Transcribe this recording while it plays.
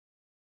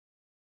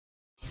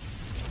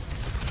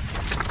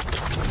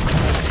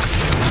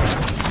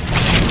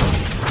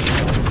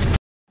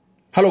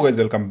Hello guys,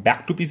 welcome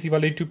back to PC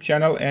वाले YouTube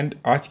channel. And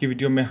आज की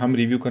वीडियो में हम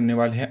रिव्यू करने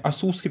वाले हैं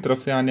Asus की तरफ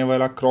से आने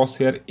वाला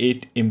Crosshair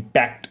 8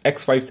 Impact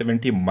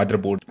X570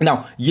 motherboard. Now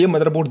ये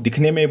मदरबोर्ड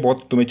दिखने में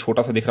बहुत तुम्हें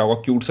छोटा सा दिख रहा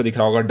होगा, क्यूट सा दिख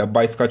रहा होगा,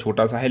 डब्बा इसका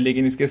छोटा सा है,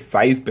 लेकिन इसके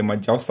साइज पे मत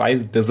जाओ।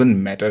 साइज डजंट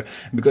मैटर,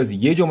 बिकॉज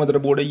ये जो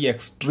मदरबोर्ड है ये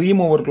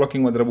एक्सट्रीम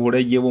ओवरक्लॉकिंग मदरबोर्ड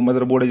है। ये वो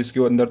मदरबोर्ड है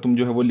जिसके अंदर तुम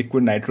जो है वो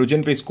लिक्विड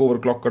नाइट्रोजन पे इसको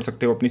ओवरक्लॉक कर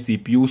सकते हो अपनी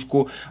सीपीयूज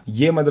को।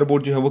 ये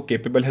मदरबोर्ड जो है वो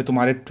केपेबल है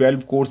तुम्हारे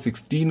 12 कोर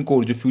 16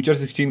 कोर जो फ्यूचर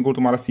 16 कोर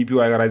तुम्हारा सीपीयू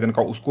आएगा राइजन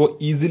का, उसको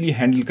ईजिली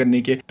हैंडल करने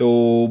के। तो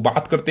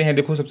बात करते हैं,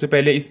 देखो सबसे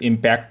पहले इस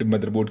इम्पैक्ट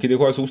मदरबोर्ड की।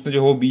 देखो Asus ने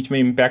जो है बीच में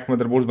इम्पैक्ट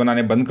मदरबोर्ड्स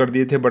बनाने बंद कर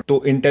दिए थे, बट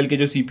तो इंटेल के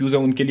जो सीपीयूज है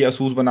उनके लिए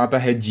Asus बनाता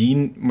है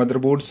जीन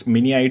मदरबोर्ड्स,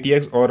 मिनी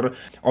ITX और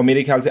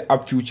मेरे ख्याल से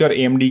अब फ्यूचर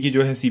AMD की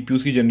जो है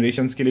सीपीयूज की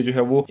जनरेशंस के लिए जो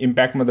है वो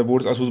इम्पैक्ट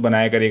मदरबोर्ड्स Asus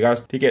बनाया करेगा।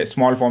 ठीक है,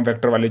 स्मॉल फॉर्म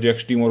फैक्टर वाले जो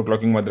एक्सट्रीम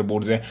ओवरक्लॉकिंग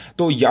मदरबोर्ड्स हैं।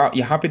 तो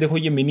यहाँ पे देखो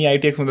ये मिनी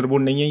ITX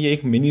मदरबोर्ड नहीं है, ये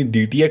एक मिनी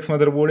DTX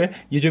मदरबोर्ड है।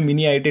 ये जो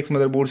मिनी ITX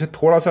मदरबोर्ड है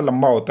थोड़ा सा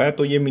लंबा होता है,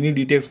 तो ये मिनी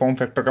DTX फॉर्म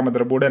फैक्टर का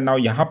मदरबोर्ड है। नाउ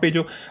यहाँ पे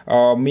जो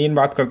मेन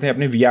बात करते हैं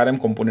अपने VRM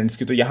कंपोनेंट्स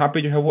की, तो यहाँ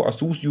पे जो है वो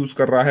Asus यूज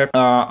कर रहा है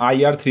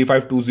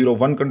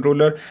IR35201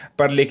 कंट्रोलर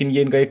पर, लेकिन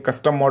ये इनका एक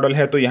कस्टम मॉडल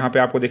है। तो यहाँ पे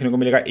आपको देखने को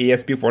मिलेगा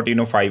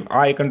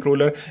ASP1405i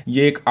कंट्रोलर।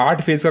 ये एक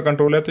 8 फेज का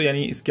कंट्रोलर है, तो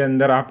यानी इसके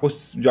अंदर आपको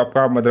जो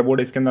आपका मदरबोर्ड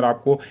है इसके अंदर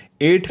आपको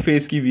 8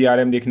 फेज की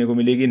VRM देखने को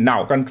मिलेगी।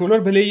 नाउ कंट्रोलर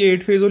भले ये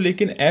 8 फेज हो,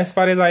 लेकिन as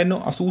far as I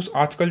know Asus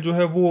आजकल जो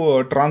है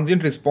वो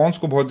ट्रांजिएंट रिस्पॉन्स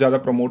को बहुत ज्यादा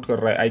प्रमोट कर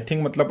रहा है। आई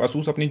थिंक मतलब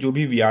Asus अपनी जो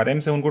भी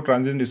VRMs है उनको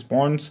ट्रांजिएंट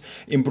रिस्पॉन्स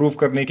इंप्रूव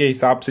करने के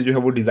हिसाब से जो है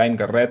वो डिजाइन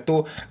कर रहा है।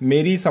 तो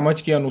मेरी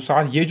समझ के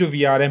अनुसार ये जो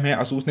VRM है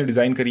Asus ने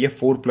डिजाइन करी है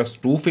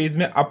 4+2 फेज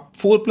में। अब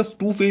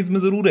 4+2 फेज में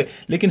जरूर है,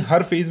 लेकिन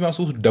हर फेज में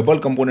Asus डबल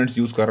कंपोनेंट्स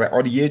यूज कर रहा है,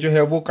 और ये जो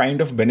है वो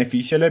काइंड ऑफ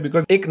बेनिफिशियल है,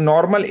 बिकॉज एक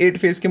नॉर्मल 8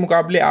 फेज के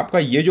मुकाबले आपका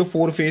ये जो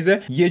 4 फेज है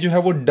ये जो है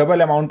वो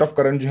डबल अमाउंट ऑफ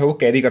करंट जो है वो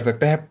कैरी कर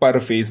सकता है पर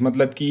फेज।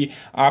 मतलब कि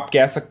आप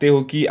कह सकते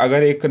हो कि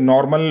अगर एक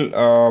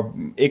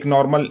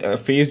नॉर्मल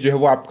फेज जो है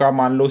वो आपका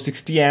मान लो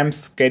 60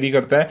 एम्प्स कैरी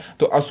करता है,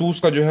 तो Asus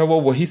का जो है वो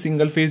वही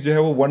सिंगल फेज जो है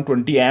वो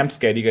 120 एम्प्स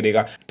कैरी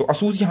करेगा। तो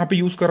Asus यहाँ पे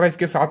यूज कर रहा है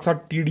इसके साथ साथ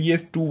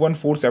TDS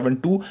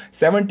 21472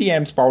 70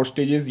 एम्प्स पावर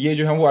स्टेजेस। ये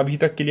जो है वो अभी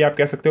तक के लिए आप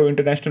कह सकते हो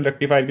इंटरनेशनल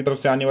रेक्टिफायर की तरफ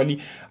से आने वाली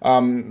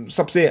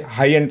सबसे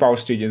हाई एंड पावर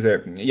स्टेजेस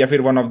है, या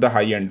फिर one of the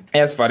high and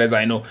as far as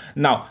I know.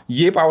 Now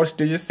ये power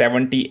stages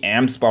 70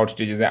 amps power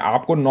stages है।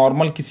 आपको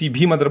नॉर्मल किसी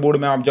भी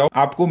मदरबोर्ड में आप जाओ,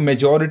 आपको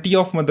मेजॉरिटी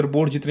ऑफ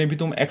मदरबोर्ड जितने भी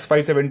तुम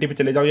X570 पे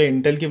चले जाओ या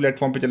इंटेल के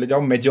प्लेटफॉर्म पे चले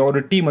जाओ,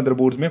 मेजॉरिटी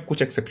मदरबोर्ड्स में,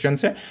 कुछ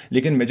एक्सेप्शंस है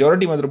लेकिन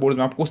मेजॉरिटी मदरबोर्ड्स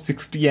में आपको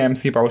 60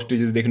 एम्प्स की पावर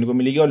स्टेजेस देखने को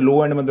मिलेगी, और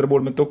लो एंड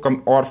मदरबोर्ड में तो कम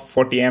और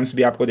 40 एम्प्स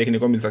भी आपको देखने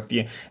को मिल सकती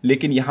है।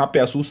 लेकिन यहाँ पे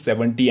Asus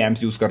 70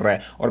 एम्प्स यूज कर रहा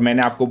है, और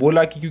मैंने आपको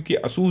बोला कि क्योंकि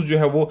Asus जो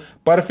है वो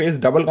पर फेज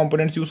डबल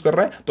कंपोनेंट्स यूज कर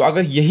रहा है, तो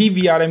अगर यही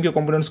VRM के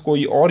कंपोनेंट्स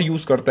कोई और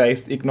यूज करता है,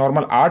 एक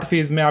नॉर्मल 8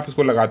 फेज में आप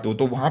इसको लगाते हो,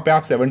 तो वहां पे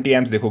आप 70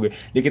 एम्प्स देखोगे।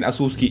 लेकिन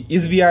Asus की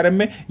इस VRM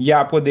में यह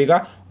आपको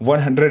देगा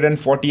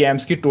 140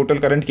 एम्प्स की टोटल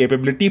करंट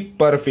कैपेबिलिटी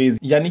पर फेज,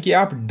 यानी कि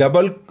आप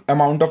double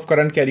amount of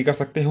current carry कर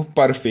सकते हो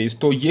पर फेज।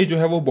 तो ये जो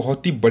है वो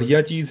बहुत ही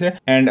बढ़िया चीज है।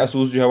 एंड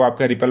Asus जो है वो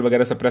आपका रिपल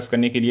वगैरह सप्रेस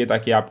करने के लिए,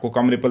 ताकि आपको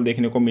कम रिपल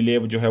देखने को मिले,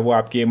 जो है वो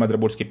आपके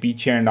मदरबोर्ड्स के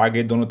पीछे एंड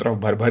आगे दोनों तरफ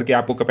भर भर के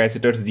आपको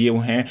कैपेसिटर्स दिए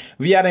हुए हैं।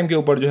 VRM के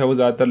ऊपर जो है वो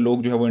ज्यादातर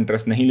लोग जो है वो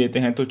इंटरेस्ट नहीं लेते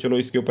हैं, तो चलो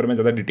इसके ऊपर मैं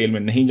ज्यादा डिटेल में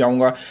नहीं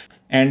जाऊंगा।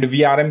 एंड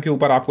VRM के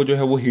ऊपर आपको जो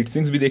है वो हीट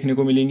सिंक्स भी देखने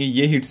को मिलेंगे।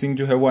 ये हीट सिंक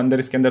जो है वो अंदर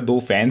इसके अंदर 2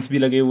 फैंस भी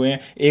लगे हुए हैं।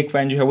 एक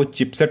फैन जो है वो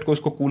चिपसेट को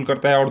इसको कूल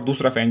करता है, और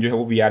दूसरा फैन जो है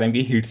वो VRM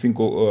की हीट सिंक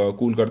को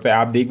कूल करता है।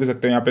 आप देख भी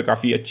सकते हो यहाँ पे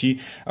काफी अच्छी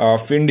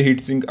finned heat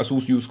sink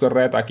Asus use कर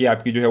रहा है, ताकि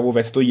आपकी जो है वो,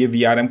 वैसे तो ये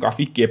VRM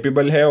काफी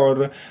केपेबल है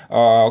और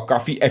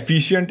काफी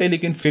एफिशिएंट है,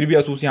 लेकिन फिर भी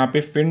Asus यहाँ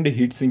पे फिन्ड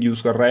हीट सिंक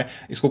यूज कर रहा है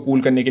इसको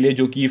कूल करने के लिए,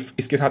 जो कि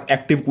इसके साथ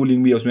एक्टिव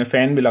कूलिंग भी है, उसमें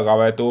फैन भी लगा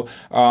हुआ है। तो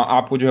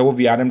आपको जो है वो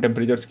VRM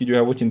टेम्परेचर्स की जो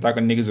है वो चिंता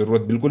करने की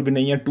जरूरत बिल्कुल भी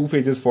नहीं है। 2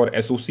 फेजेस फॉर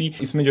SoC।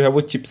 इसमें जो है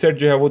वो चिपसेट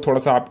जो है वो थोड़ा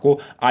सा आपको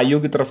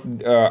IO की तरफ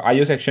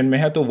IO सेक्शन में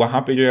है, तो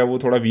वहां पे जो है वो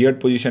थोड़ा वियर्ड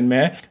पोजीशन में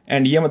है।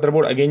 एंड ये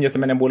मदरबोर्ड अगेन जैसे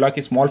मैंने बोला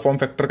कि स्मॉल फॉर्म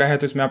फैक्टर का है,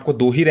 तो इसमें आपको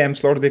 2 ही रैम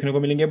स्लॉट्स देखने को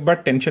मिलेंगे,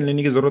 बट टेंशन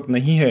लेने की जरूरत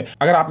नहीं है।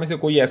 अगर आप में से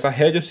कोई ऐसा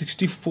है जो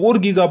 64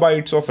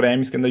 गीगाबाइट्स ऑफ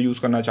रैम इसके अंदर यूज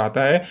करना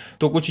चाहता है,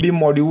 तो कुछ भी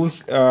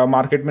मॉड्यूल्स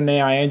मार्केट में नए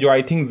आए हैं, जो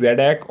आई थिंक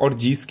ZAC और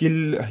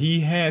G-Skill ही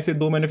हैं, ऐसे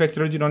 2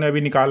 मैन्युफैक्चरर जिन्होंने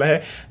अभी निकाला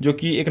है, जो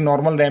कि एक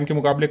नॉर्मल रैम के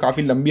मुकाबले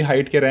काफी लंबी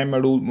हाइट के रैम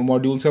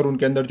मॉड्यूल्स है, और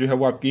उनके अंदर जो है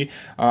वो आपकी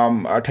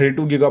 32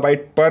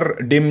 गीगाबाइट पर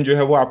डिम जो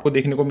है वो आपको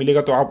देखने को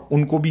मिलेगा। तो आप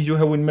उनको भी जो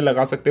है वो इनमें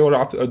लगा सकते हो, और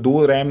आप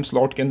 2 रैम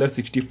स्लॉट के अंदर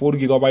 64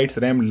 गीगाबाइट्स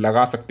रैम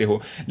लगा सकते हो।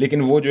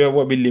 लेकिन वो जो है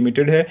वो अभी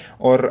लिमिटेड है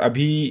और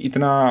अभी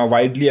इतना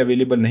वाइडली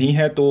अवेलेबल नहीं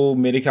है। तो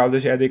मेरे ख्याल से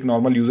शायद एक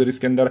नॉर्मल यूजर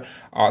इसके अंदर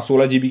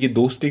 16 GB की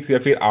 2 स्टिक्स या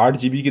फिर 8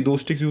 GB की 2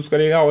 स्टिक्स यूज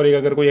करेगा, और एक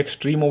अगर कोई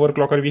एक्सट्रीम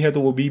ओवरक्लॉकर भी है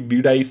तो वो भी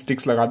बीडाई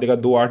स्टिक्स लगा देगा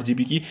 2 8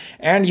 GB की।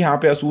 एंड यहाँ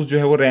पे Asus जो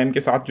है वो रैम के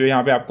साथ जो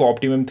यहाँ पे आपको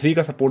ऑप्टिमम 3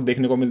 का सपोर्ट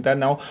देखने को मिलता है।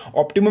 नाउ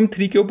ऑप्टिमम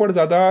 3 के ऊपर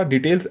ज्यादा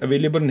डिटेल्स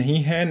अवेलेबल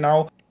नहीं है।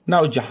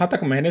 नाउ जहां तक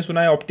मैंने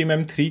सुना है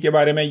ऑप्टिमम 3 के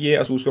बारे में, ये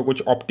Asus का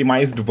कुछ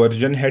ऑप्टिमाइज्ड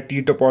वर्जन है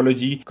टी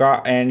टोपोलॉजी का।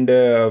 एंड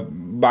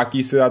बाकी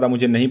इससे ज़्यादा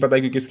मुझे नहीं पता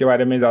क्योंकि इसके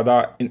बारे में ज़्यादा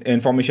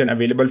इन्फॉर्मेशन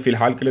अवेलेबल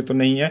फिलहाल के लिए तो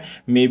नहीं है।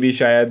 मे बी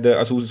शायद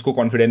Asus इसको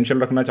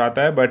कॉन्फिडेंशियल रखना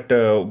चाहता है, बट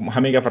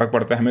हमें क्या फ़र्क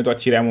पड़ता है, हमें तो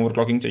अच्छी रैम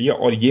ओवरक्लॉकिंग चाहिए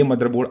और ये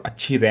मदरबोर्ड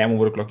अच्छी रैम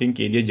ओवरक्लॉकिंग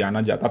के लिए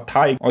जाना जाता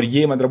था और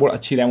ये मदरबोर्ड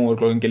अच्छी रैम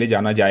ओवरक्लॉकिंग के लिए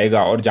जाना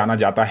जाएगा और जाना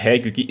जाता है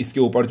क्योंकि इसके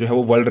ऊपर जो है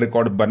वो वर्ल्ड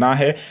रिकॉर्ड बना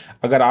है।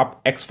 अगर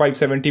आप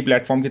X570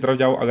 प्लेटफॉर्म की तरफ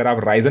जाओ, अगर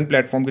आप Ryzen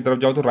प्लेटफॉर्म की तरफ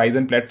जाओ तो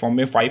Ryzen प्लेटफॉर्म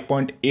में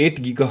 5.8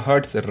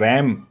 गीगाहर्ट्ज़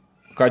रैम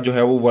का जो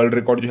है वो वर्ल्ड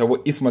रिकॉर्ड जो है वो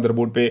इस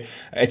मदरबोर्ड पे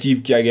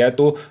अचीव किया गया है।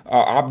 तो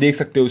आप देख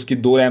सकते हो उसकी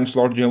 2 रैम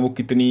स्लॉट जो है वो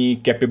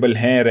कितनी कैपेबल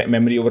हैं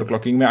मेमोरी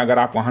ओवरक्लॉकिंग में। अगर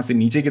आप वहां से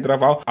नीचे की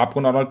तरफ आओ,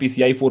 आपको नॉर्मल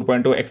PCI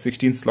 4.0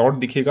 X16 स्लॉट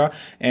दिखेगा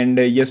एंड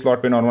ये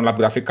स्लॉट पे नॉर्मल आप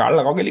ग्राफिक कार्ड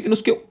लगाओगे, लेकिन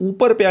उसके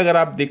ऊपर पे अगर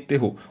आप देखते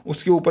हो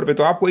उसके ऊपर पे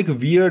तो आपको एक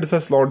वियर्ड सा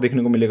स्लॉट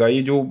देखने को मिलेगा।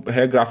 ये जो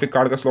है ग्राफिक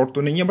कार्ड का स्लॉट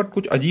तो नहीं है, बट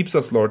कुछ अजीब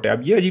सा स्लॉट है।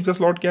 अब ये अजीब सा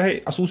स्लॉट क्या है,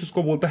 Asus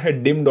इसको बोलता है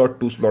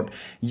DIM.2 स्लॉट।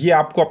 ये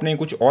आपको अपने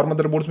कुछ और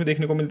मदरबोर्ड्स में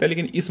देखने को मिलता है,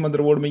 लेकिन इस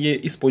मदरबोर्ड में ये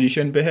इस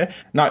पोजीशन पे है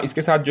ना।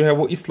 इसके साथ जो है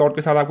वो इस स्लॉट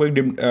के साथ आपको एक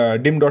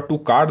DIM.2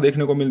 कार्ड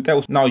देखने को मिलता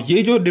है ना।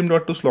 ये जो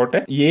DIM.2 स्लॉट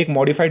है ये एक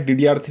मॉडिफाइड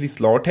DDR3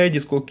 स्लॉट है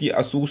जिसको कि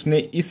Asus ने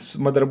इस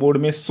मदरबोर्ड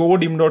में 100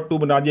 DIM.2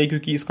 बना दिया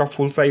क्योंकि इसका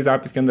फुल साइज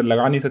आप इसके अंदर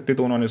लगा नहीं सकते,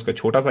 तो उन्होंने उसका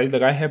छोटा साइज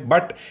लगाया है।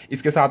 बट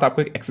इसके साथ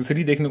आपको एक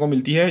एक्सेसरी देखने को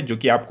मिलती है जो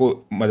कि आपको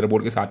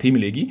मदरबोर्ड के साथ ही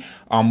मिलेगी।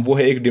 वो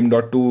है एक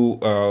DIM.2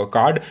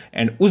 कार्ड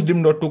एंड उस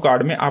DIM.2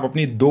 कार्ड में आप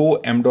अपनी 2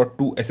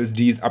 M.2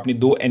 SSDs, अपनी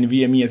 2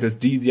 NVMe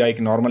SSDs या एक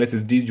नॉर्मल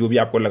SSD जो भी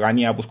आपको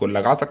लगानी है आप उसको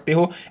लगा सकते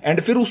हो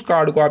एंड फिर उस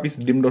कार्ड को आप इस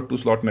DIM.2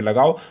 स्लॉट में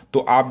लगाओ तो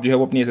आप जो है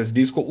वो अपनी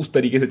SSDs को उस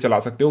तरीके से चला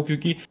सकते हो।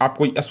 क्योंकि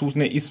आपको Asus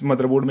ने इस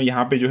मदरबोर्ड में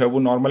यहाँ पे जो है वो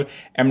नॉर्मल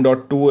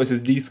M.2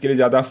 SSDs के लिए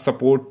ज़्यादा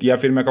सपोर्ट या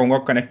फिर मैं कहूँगा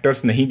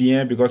कनेक्टर्स नहीं दिए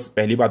हैं, बिकॉज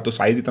पहली बात तो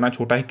साइज इतना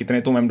छोटा है,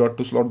 कितने तुम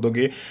M.2 स्लॉट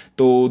दोगे।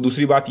 तो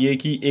दूसरी बात ये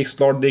कि एक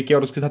स्लॉट देके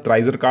और उसके साथ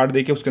राइजर कार्ड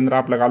देके उसके अंदर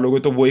आप लगा लोगे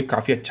तो वो एक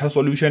काफ़ी अच्छा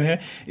सोल्यूशन है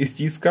इस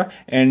चीज़ का।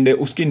 एंड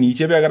उसके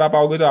नीचे पे अगर आप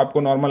आओगे तो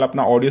आपको नॉर्मल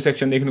अपना ऑडियो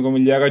सेक्शन देखने को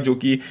मिल जाएगा जो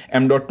कि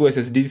M.2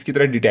 SSDs की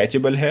तरह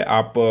डिटैचेबल है।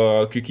 आप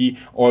क्योंकि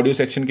ऑडियो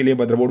सेक्शन के लिए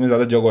मदरबोर्ड में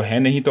ज़्यादा जगह है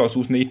नहीं, तो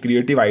Asus ने एक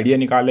क्रिएटिव आइडिया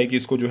निकाला है कि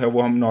इसको जो है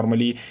वो हम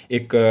नॉर्मली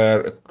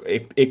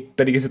एक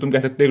तरीके से तुम कह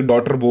सकते हो एक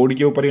डॉटर बोर्ड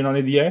के ऊपर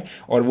इन्होंने दिया है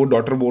और वो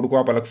डॉटर बोर्ड को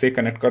आप अलग से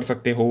कनेक्ट कर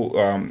सकते हो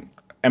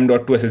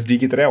M.2 SSD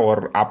की तरह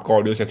और आपका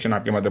ऑडियो सेक्शन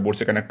आपके मदरबोर्ड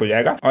से कनेक्ट हो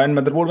जाएगा। और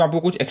मदरबोर्ड में आपको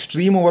कुछ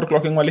एक्सट्रीम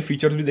ओवरक्लॉकिंग वाले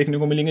फीचर्स भी देखने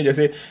को मिलेंगे,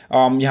 जैसे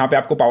यहाँ पे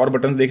आपको पावर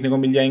बटन्स देखने को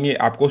मिल जाएंगे,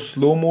 आपको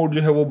स्लो मोड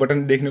जो है वो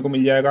बटन देखने को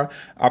मिल जाएगा,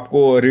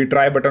 आपको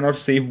रिट्राई बटन और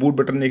सेफ बूट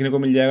बटन देखने को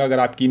मिल जाएगा। अगर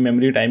आपकी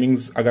मेमोरी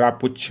टाइमिंग्स अगर आप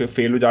कुछ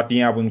फेल हो जाती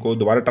हैं, आप उनको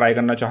दोबारा ट्राई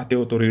करना चाहते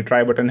हो तो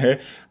रिट्राई बटन है।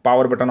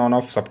 पावर बटन ऑन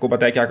ऑफ सबको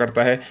पता है क्या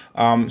करता है।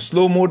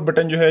 स्लो मोड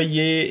बटन जो है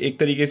ये एक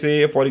तरीके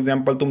से फॉर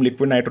एग्जाम्पल तुम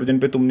लिक्विड नाइट्रोजन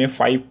पे तुमने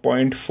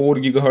 5.4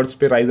 गीगाहर्ट्ज़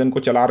पे राइजन को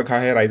चला रखा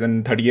है,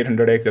 राइजन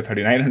 3800X या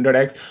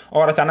 3900X,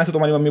 और अचानक से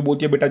तुम्हारी मम्मी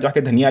बोलती है बेटा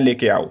जाके धनिया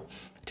लेके आओ,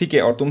 ठीक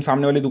है, और तुम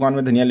सामने वाली दुकान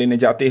में धनिया लेने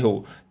जाते हो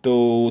तो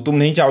तुम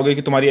नहीं चाहोगे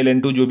कि तुम्हारी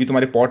LN2 जो भी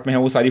तुम्हारे पॉट में है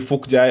वो सारी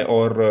फूक जाए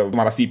और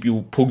तुम्हारा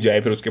CPU फूक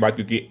जाए फिर उसके बाद,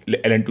 क्योंकि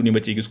LN2 नहीं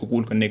बचेगी उसको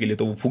कूल करने के लिए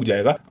तो वो फूक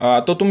जाएगा।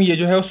 तो तुम ये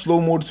जो है स्लो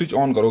मोड स्विच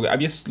ऑन करोगे।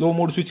 अब ये स्लो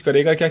मोड स्विच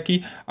करेगा क्या कि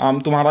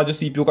तुम्हारा जो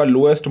CPU का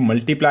लोएस्ट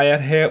मल्टीप्लायर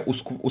है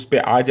उस पर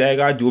आ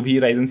जाएगा, जो भी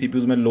Ryzen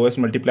CPUs में लोएस्ट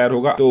मल्टीप्लायर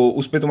होगा तो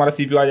उस पर तुम्हारा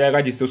CPU आ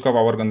जाएगा, जिससे उसका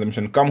पावर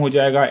कंजम्पशन कम हो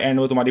जाएगा एंड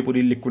वो तुम्हारी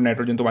पूरी लिक्विड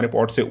नाइट्रोजन तुम्हारे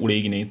पॉट से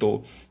उड़ेगी नहीं।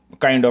 तो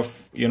kind of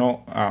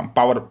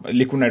power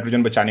liquid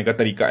nitrogen बचाने का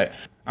तरीका है।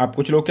 आप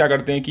कुछ लोग क्या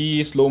करते हैं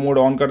कि स्लो मोड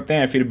ऑन करते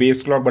हैं फिर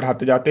बेस क्लॉक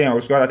बढ़ाते जाते हैं और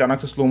उसके बाद अचानक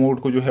से स्लो मोड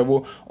को जो है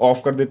वो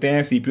ऑफ कर देते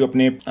हैं।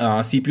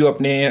 CPU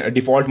अपने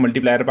डिफॉल्ट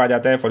मल्टीप्लायर पे आ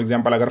जाता है। फॉर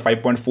एग्जांपल अगर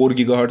 5.4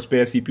 गीगाहर्ट्ज़ पे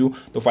है CPU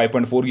तो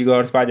 5.4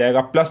 गीगाहर्ट्ज़ पे आ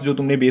जाएगा, प्लस जो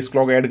तुमने बेस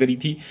क्लॉक ऐड करी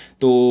थी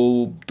तो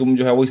तुम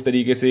जो है वो इस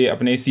तरीके से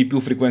अपने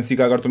CPU फ्रीक्वेंसी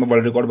का अगर तुम्हें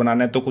वर्ल्ड रिकॉर्ड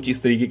बनाना है तो कुछ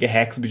इस तरीके के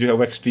हैक्स भी जो है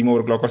वो एक्सट्रीम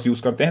ओवरक्लॉकर्स यूज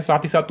करते हैं। साथ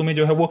ही साथ तुम्हें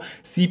जो है वो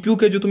CPU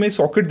के जो तुम्हें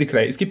सॉकेट दिख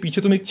रहा है इसके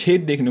पीछे तुम्हें एक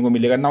छेद देखने को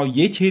मिलेगा ना।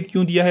 ये छेद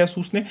क्यों दिया है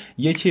Asus ने?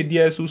 ये छेद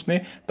दिया है Asus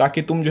ने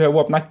ताकि तुम जो है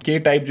वो अपना के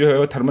टाइप जो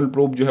है थर्मल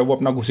प्रोब जो है वो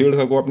अपना घुसेड़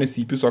सको अपने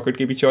CPU सॉकेट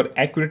के पीछे और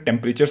एक्यूरेट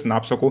टेम्परेचर्स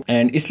नाप सको,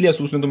 एंड इसलिए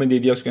Asus ने तुम्हें दे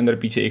दिया उसके अंदर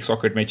पीछे एक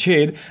सॉकेट में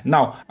छेद।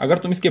 नाउ अगर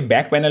तुम इसके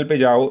बैक पैनल पे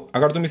जाओ,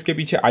 अगर तुम इसके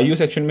पीछे IO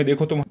सेक्शन में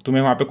देखो तो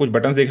तुम्हें वहां पे कुछ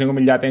बटन्स देखने को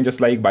मिल जाते हैं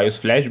just like BIOS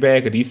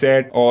flashback,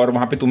 reset, और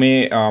वहां पे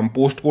तुम्हें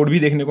पोस्ट कोड भी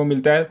देखने को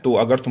मिलता है। तो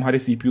अगर तुम्हारे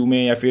CPU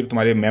में या फिर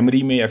तुम्हारे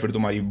मेमोरी में या फिर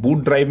तुम्हारी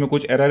बूट ड्राइव में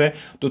कुछ एरर है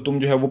तो तुम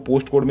जो है वो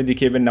पोस्ट कोड में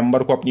दिखे हुए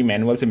नंबर को अपनी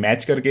मैनुअल से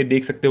मैच करके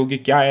देख सकते हो कि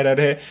क्या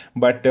एरर है।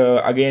 बट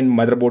अगेन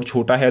मदरबोर्ड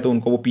छोटा है तो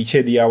उनको वो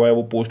पीछे दिया हुआ है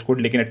वो पोस्ट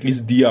कोड, लेकिन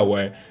एटलीस्ट दिया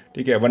हुआ है,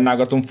 ठीक है। वरना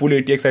अगर तुम फुल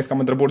 80X साइज का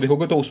मदरबोर्ड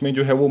देखोगे तो उसमें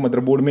जो है वो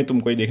मदरबोर्ड में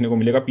तुमको ये देखने को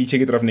मिलेगा, पीछे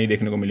की तरफ नहीं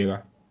देखने को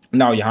मिलेगा।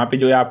 नाउ यहाँ पे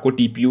जो है आपको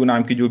TPU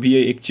नाम की जो भी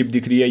है एक चिप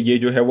दिख रही है, ये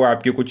जो है वो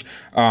आपके कुछ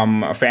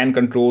फैन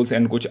कंट्रोल्स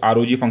एंड कुछ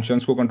ROG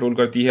फंक्शंस को कंट्रोल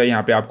करती है।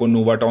 यहाँ पे आपको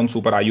नोवाटॉन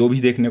सुपर IO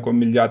भी देखने को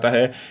मिल जाता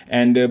है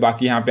एंड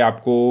बाकी यहाँ पे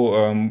आपको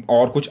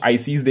और कुछ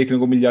ICs देखने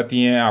को मिल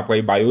जाती हैं, आपका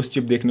ये बायोस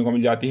चिप देखने को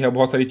मिल जाती है,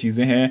 बहुत सारी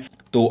चीज़ें हैं।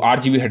 तो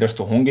RGB हेडर्स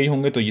तो होंगे ही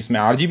होंगे, तो इसमें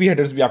RGB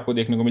हेडर्स भी आपको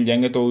देखने को मिल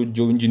जाएंगे। तो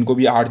जो जिनको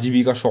भी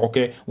RGB का शौक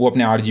है वो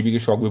अपने RGB के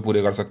शौक भी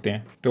पूरे कर सकते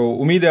हैं। तो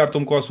उम्मीद है यार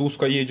तुमको Asus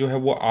का ये जो है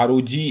वो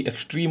ROG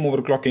extreme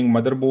overclocking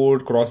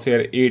motherboard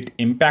Crosshair 8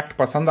 impact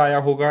पसंद आया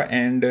होगा।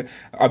 एंड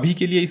अभी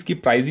के लिए इसकी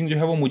प्राइसिंग जो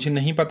है वो मुझे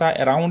नहीं पता,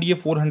 अराउंड ये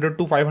 $400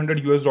 to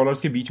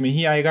 $500 के बीच में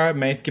ही आएगा।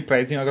 मैं इसकी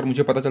प्राइसिंग अगर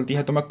मुझे पता चलती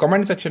है तो मैं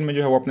कमेंट सेक्शन में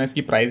जो है वो अपना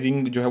इसकी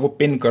प्राइसिंग जो है वो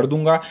पिन कर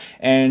दूंगा।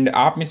 एंड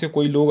आप में से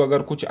कोई लोग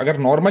अगर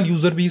नॉर्मल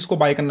यूजर भी इसको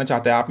बाय करना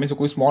चाहता है, आप में से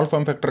कोई स्मॉल फॉर्म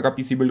फैक्टर का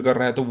पीसी बिल्ड कर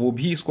रहा है, तो वो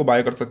भी इसको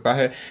बाय कर सकता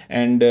है।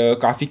 एंड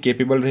काफी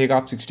केपेबल रहेगा।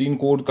 आप 16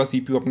 कोर का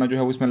CPU अपना जो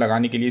है वो इसमें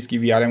लगाने के लिए इसकी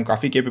VRM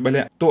काफी केपेबल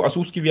है। तो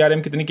Asus की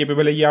VRM कितनी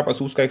केपेबल है ये आप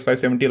Asus का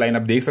X570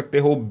 लाइनअप देख सकते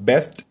हो।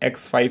 बेस्ट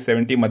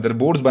X570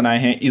 मदरबोर्ड्स बनाए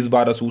हैं इस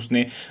बार Asus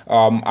ने।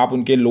 आप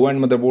उनके लो एंड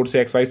मदरबोर्ड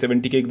से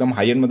X570 के एकदम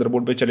हाई एंड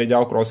मदरबोर्ड पे चले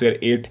जाओ Crosshair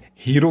 8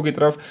 हीरो की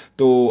तरफ,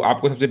 तो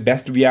आपको सबसे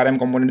बेस्ट VRM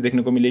कंपोनेंट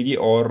देखने को मिलेगी।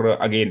 और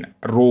अगेन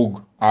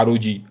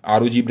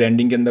ROG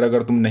ब्रांडिंग के अंदर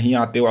अगर तुम नहीं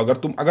आते हो,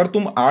 अगर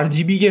तुम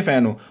RGB के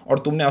फैन हो और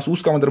तुमने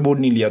Asus का मदरबोर्ड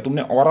नहीं लिया,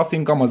 तुमने Aura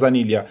Sync का मजा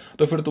नहीं लिया,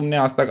 तो फिर तुमने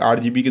आज तक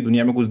RGB की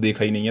दुनिया में कुछ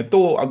देखा ही नहीं है।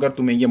 तो अगर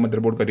तुम्हें ये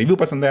मदरबोर्ड का रिव्यू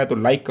पसंद आया तो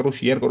लाइक करो,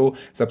 शेयर करो,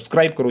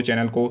 सब्सक्राइब करो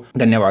चैनल को।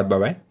 धन्यवाद, bye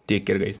bye, take care guys.